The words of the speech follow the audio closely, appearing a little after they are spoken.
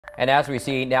And as we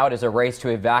see now, it is a race to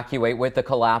evacuate with the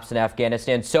collapse in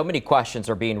Afghanistan. So many questions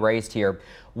are being raised here.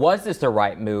 Was this the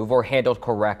right move or handled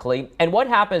correctly? And what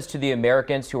happens to the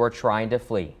Americans who are trying to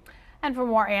flee? And for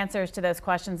more answers to those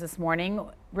questions this morning,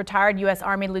 retired U.S.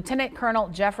 Army Lieutenant Colonel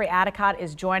Jeffrey Addicott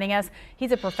is joining us.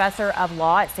 He's a professor of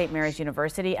law at St. Mary's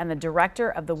University and the director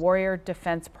of the Warrior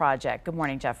Defense Project. Good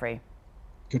morning, Jeffrey.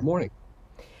 Good morning.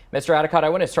 Mr. Addicott, I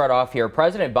want to start off here.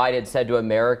 President Biden said to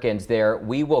Americans there,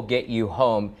 "We will get you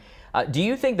home." Do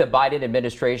you think the Biden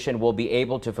administration will be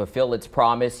able to fulfill its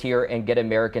promise here and get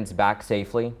Americans back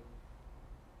safely?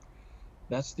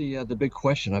 That's the big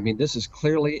question. I mean, this is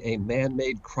clearly a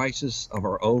man-made crisis of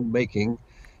our own making.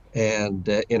 And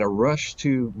in a rush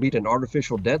to meet an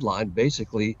artificial deadline,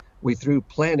 basically, we threw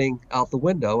planning out the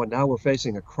window, and now we're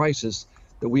facing a crisis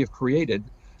that we have created.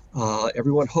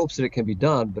 Everyone hopes that it can be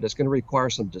done, but it's going to require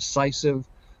some decisive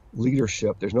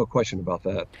leadership. There's no question about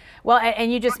that. Well, and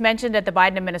you just mentioned that the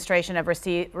Biden administration have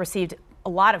received a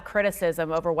lot of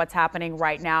criticism over what's happening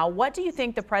right now. What do you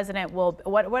think the president will,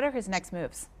 what are his next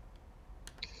moves?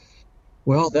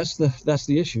 Well, that's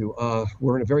the issue.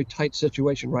 We're in a very tight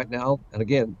situation right now. And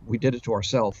again, we did it to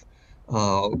ourselves.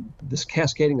 This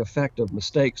cascading effect of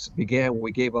mistakes began when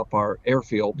we gave up our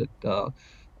airfield at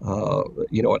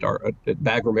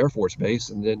Bagram Air Force Base,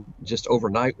 and then just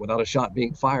overnight, without a shot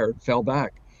being fired, fell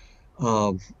back.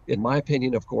 In my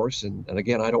opinion, of course, and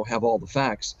again, I don't have all the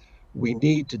facts, we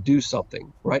need to do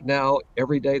something. Right now,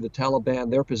 every day, the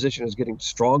Taliban, their position is getting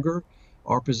stronger,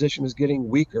 our position is getting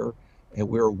weaker, and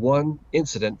we're one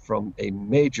incident from a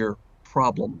major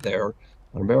problem there.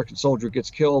 An American soldier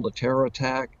gets killed, a terror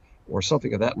attack, or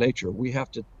something of that nature. We have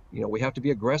to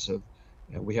be aggressive.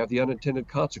 And we have the unintended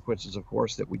consequences, of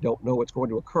course, that we don't know what's going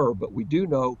to occur, but we do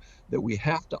know that we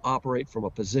have to operate from a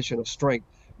position of strength.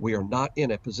 We are not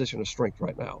in a position of strength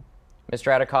right now. Mr.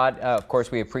 Addicott, of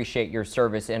course, we appreciate your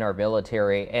service in our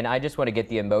military, and I just want to get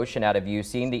the emotion out of you,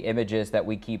 seeing the images that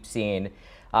we keep seeing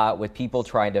with people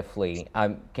trying to flee.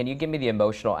 Can you give me the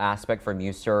emotional aspect from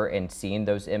you, sir, in seeing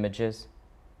those images?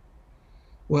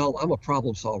 Well, I'm a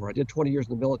problem solver. I did 20 years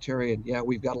in the military, and yeah,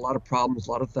 we've got a lot of problems,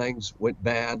 a lot of things went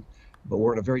bad. But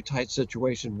we're in a very tight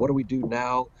situation. What do we do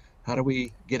now? How do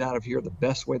we get out of here the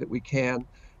best way that we can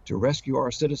to rescue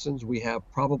our citizens? We have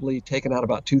probably taken out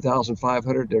about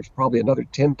 2,500. There's probably another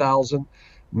 10,000.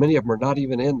 Many of them are not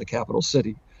even in the capital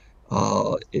city.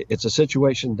 It's a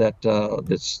situation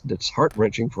that's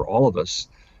heart-wrenching for all of us.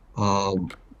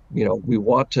 We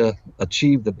want to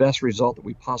achieve the best result that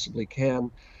we possibly can.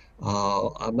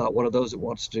 I'm not one of those that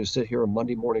wants to sit here on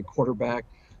Monday morning quarterback.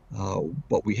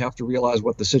 But we have to realize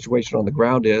what the situation on the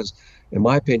ground is. In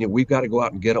my opinion, we've got to go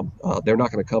out and get them. They're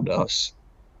not going to come to us.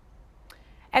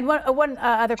 And one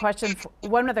other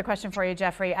question for you,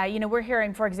 Jeffrey. We're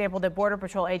hearing, for example, that Border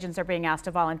Patrol agents are being asked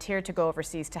to volunteer to go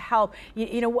overseas to help.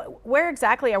 Where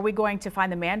exactly are we going to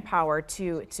find the manpower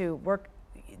to work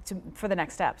for the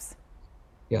next steps?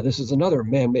 Yeah, this is another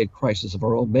man-made crisis of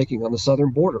our own making on the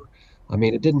southern border. I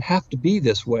mean, it didn't have to be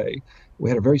this way. We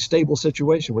had a very stable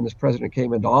situation when this president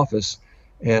came into office,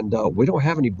 and we don't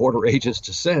have any border agents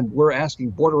to send. We're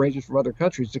asking border agents from other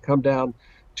countries to come down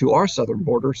to our southern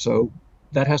border, so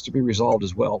that has to be resolved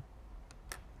as well.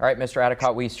 All right, Mr.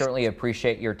 Addicott, we certainly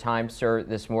appreciate your time, sir,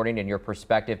 this morning and your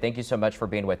perspective. Thank you so much for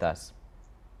being with us.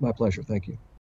 My pleasure. Thank you.